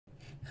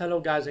Hello,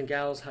 guys and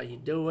gals. How you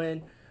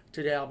doing?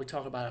 Today I'll be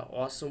talking about an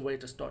awesome way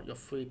to start your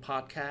free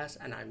podcast,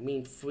 and I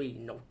mean free.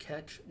 No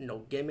catch, no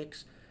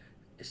gimmicks.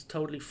 It's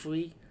totally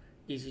free,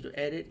 easy to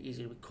edit,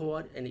 easy to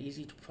record, and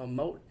easy to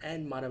promote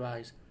and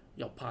monetize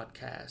your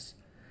podcast.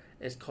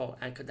 It's called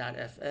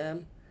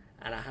Anchor.fm,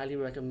 and I highly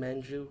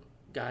recommend you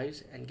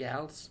guys and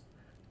gals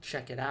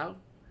check it out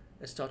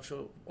and start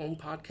your own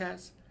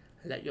podcast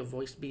and let your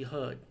voice be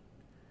heard.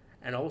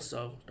 And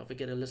also, don't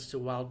forget to listen to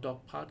Wild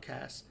Dog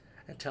Podcast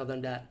and tell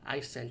them that I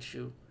sent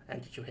you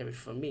and that you hear it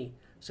from me.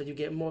 So you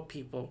get more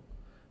people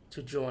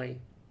to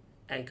join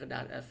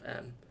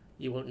Anchor.fm.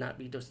 You will not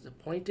be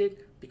disappointed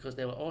because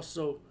they will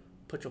also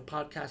put your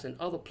podcast in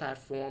other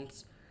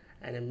platforms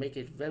and then make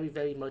it very,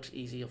 very much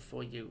easier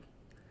for you.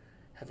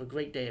 Have a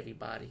great day,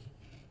 everybody.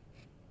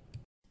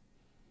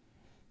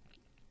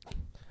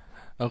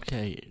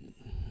 Okay,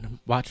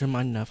 watching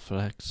my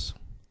Netflix,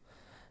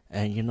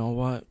 and you know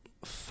what?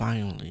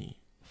 Finally,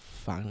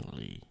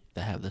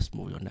 they have this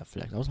movie on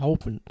Netflix. I was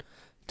hoping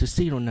to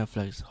see it on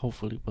Netflix,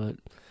 hopefully, but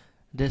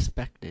they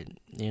expected,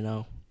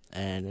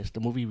 and it's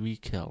the movie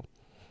Rekill.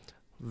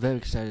 Very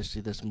excited to see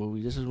this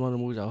movie. This is one of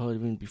the movies I heard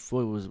even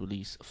before it was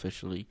released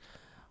officially.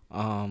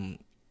 Um,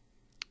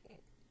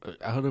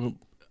 I heard him.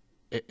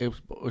 It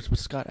was with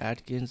Scott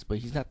Adkins, but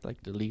he's not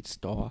like the lead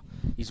star.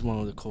 He's one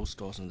of the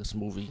co-stars in this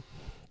movie,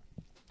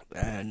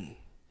 and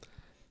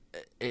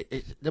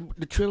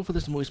the trailer for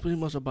this movie is pretty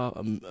much about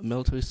a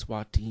military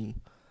SWAT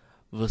team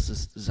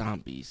versus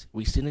zombies.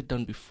 We've seen it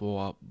done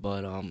before,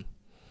 but I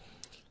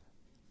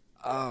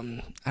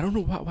don't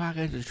know why I got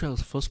into the trailer in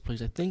the first place.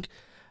 I think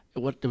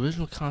what the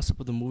original concept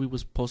of the movie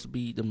was supposed to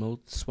be the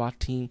SWAT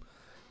team,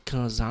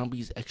 kind of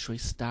zombies X-ray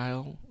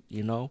style.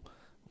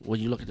 When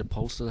you look at the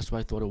poster, that's what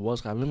I thought it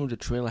was. I remember the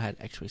trailer had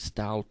X-ray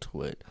style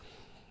to it,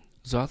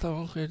 so I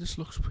thought, okay, this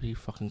looks pretty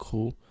fucking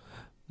cool.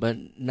 But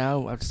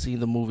now I've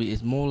seen the movie,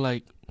 it's more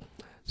like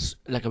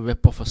a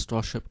rip-off of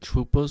Starship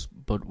Troopers,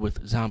 but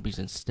with zombies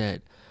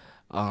instead.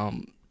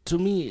 To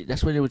me,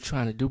 that's what they were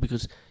trying to do,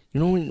 because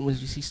when you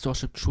see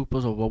Starship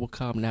Troopers or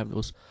RoboCop and they have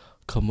those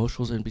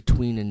commercials in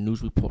between and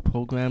news report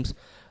programs,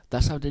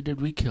 that's how they did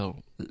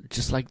Rekill,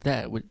 just like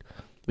that, with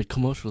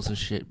commercials and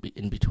shit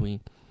in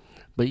between.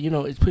 But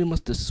it's pretty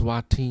much the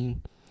SWAT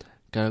team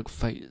gotta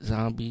fight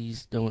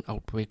zombies during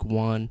Outbreak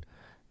 1,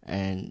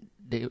 and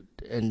there've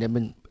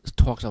been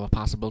talks of a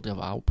possibility of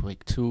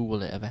Outbreak 2.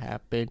 Will it ever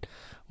happen?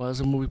 Well, as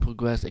the movie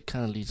progresses, it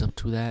kind of leads up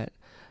to that,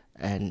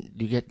 and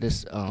you get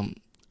this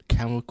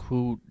camera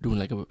crew doing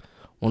like one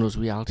of those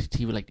reality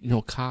TV, like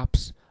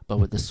cops, but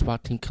with the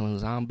SWAT team killing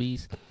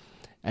zombies,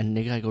 and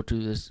they gotta go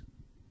to this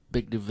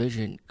big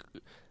division.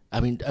 I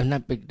mean,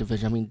 not big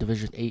division. I mean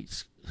Division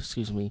 8.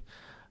 Excuse me,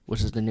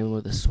 which is the name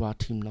of the SWAT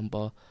team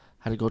number.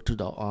 Had to go to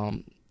the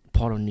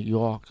part of New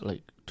York,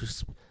 like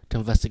to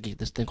investigate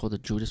this thing called the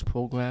Judas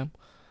Program.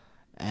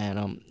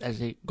 And as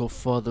they go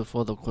further, of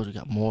course, we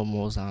got more and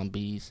more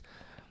zombies,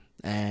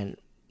 and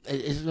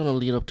it's gonna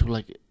lead up to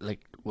like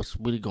what's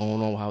really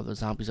going on, how the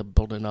zombies are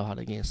building up, how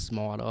they're getting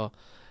smarter,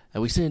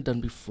 and we've seen it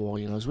done before.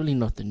 It's really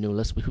nothing new.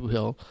 Let's be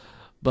real,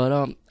 but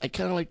I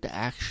kind of like the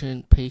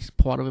action pace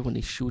part of it when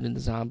they shoot in the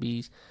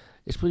zombies.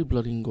 It's pretty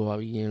bloody and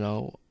gory,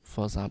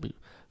 for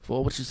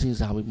what you see in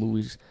zombie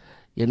movies.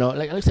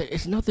 Like I said,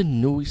 it's nothing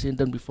new we've seen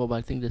done before, but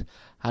I think that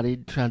how they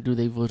try to do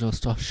their version of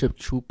Starship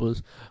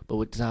Troopers, but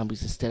with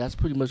zombies instead. That's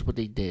pretty much what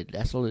they did.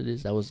 That's all it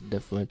is. That was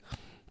different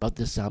about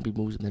this zombie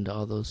movie than the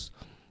others,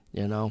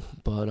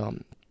 But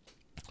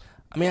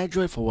I mean, I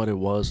enjoyed it for what it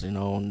was, and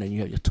then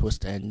you have your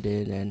twist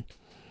ending,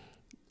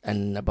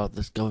 and about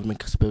this government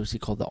conspiracy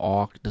called the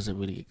Ark. Does it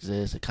really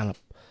exist? It kind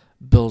of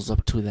builds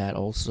up to that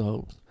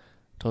also,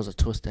 towards a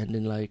twist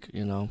ending,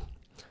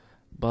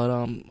 But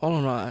all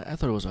in all, I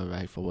thought it was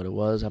alright for what it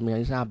was. I mean,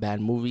 it's not a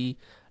bad movie.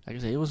 Like I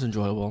said, it was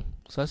enjoyable.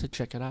 So I said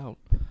check it out.